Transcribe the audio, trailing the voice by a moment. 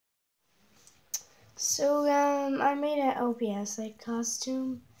So, I made an LPS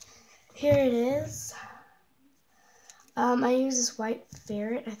costume. Here it is. I use this white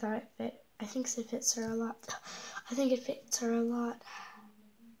ferret. I thought it fit. I think it fits her a lot. I think it fits her a lot.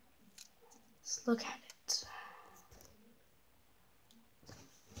 Let's look at it.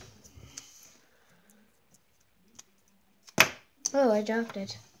 Oh, I dropped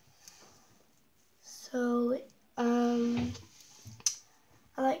it. So,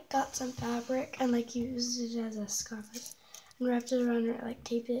 I got some fabric and used it as a scarf and wrapped it around her,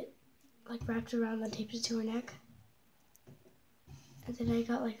 taped it, wrapped it around and taped it to her neck. And then I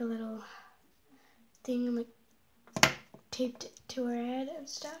got a little thing and taped it to her head and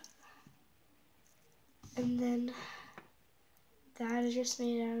stuff. And then that is just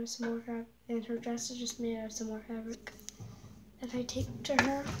made out of some more fabric, and her dress is just made out of some more fabric that I taped to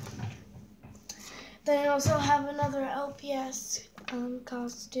her. Then I also have another LPS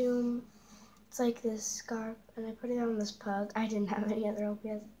costume. It's like this scarf, and I put it on this pug. I didn't have any other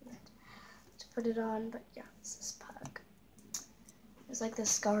LPS to put it on, but yeah, it's this pug. It's like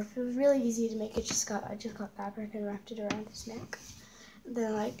this scarf. It was really easy to make. I just got fabric and wrapped it around his neck. And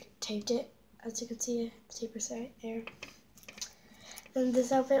then taped it. As you can see, the taper's right there. Then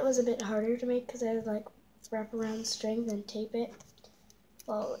this outfit was a bit harder to make because I had to wrap around string, then tape it.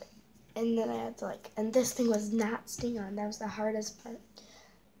 Well, and then I had to and this thing was not sting on. That was the hardest part.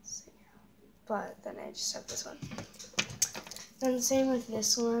 So, yeah. But then I just have this one. Then the same with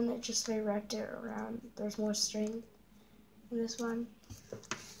this one. I wrapped it around. There's more string in this one.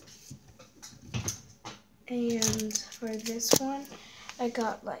 And for this one, I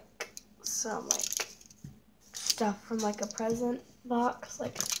got some stuff from a present box,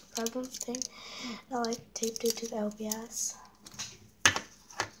 present thing. And I taped it to the LPS.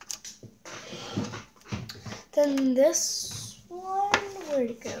 Then this one, where'd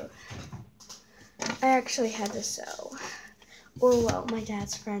it go? I actually had to sew. Or well, my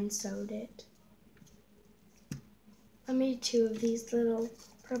dad's friend sewed it. I made two of these little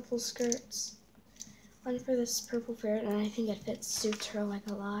purple skirts. One for this purple ferret, and I think it suits her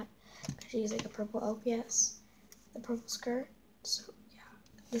a lot. She's a purple LPS. The purple skirt. So yeah.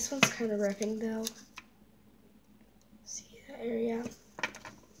 This one's kind of ripping though. See that area?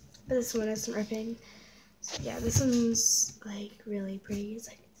 But this one isn't ripping. So yeah, this one's really pretty. It's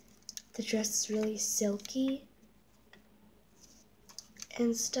the dress is really silky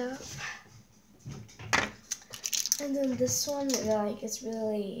and stuff. And then this one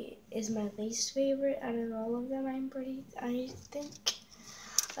is my least favorite out of all of them. I think.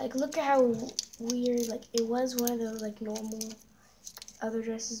 Look at how weird, it was one of those normal other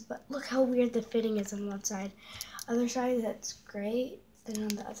dresses, but look how weird the fitting is on one side. Other side that's great, then on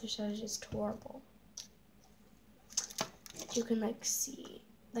the other side is just horrible. You can see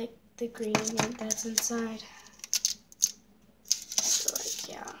the green ink that's inside. So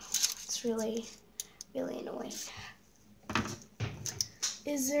yeah, it's really, really annoying.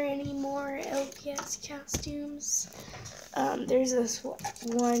 Is there any more LPS costumes? There's this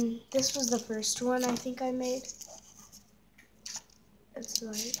one. This was the first one I think I made. It's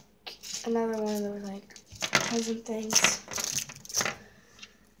another one of those present things.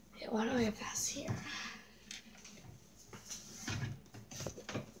 Okay, why do I have this here?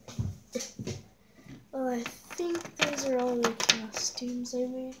 Well, I think those are all the costumes I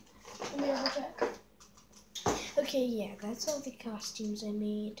made. Let me double check. Okay, yeah, that's all the costumes I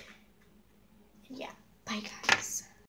made. Yeah, bye guys.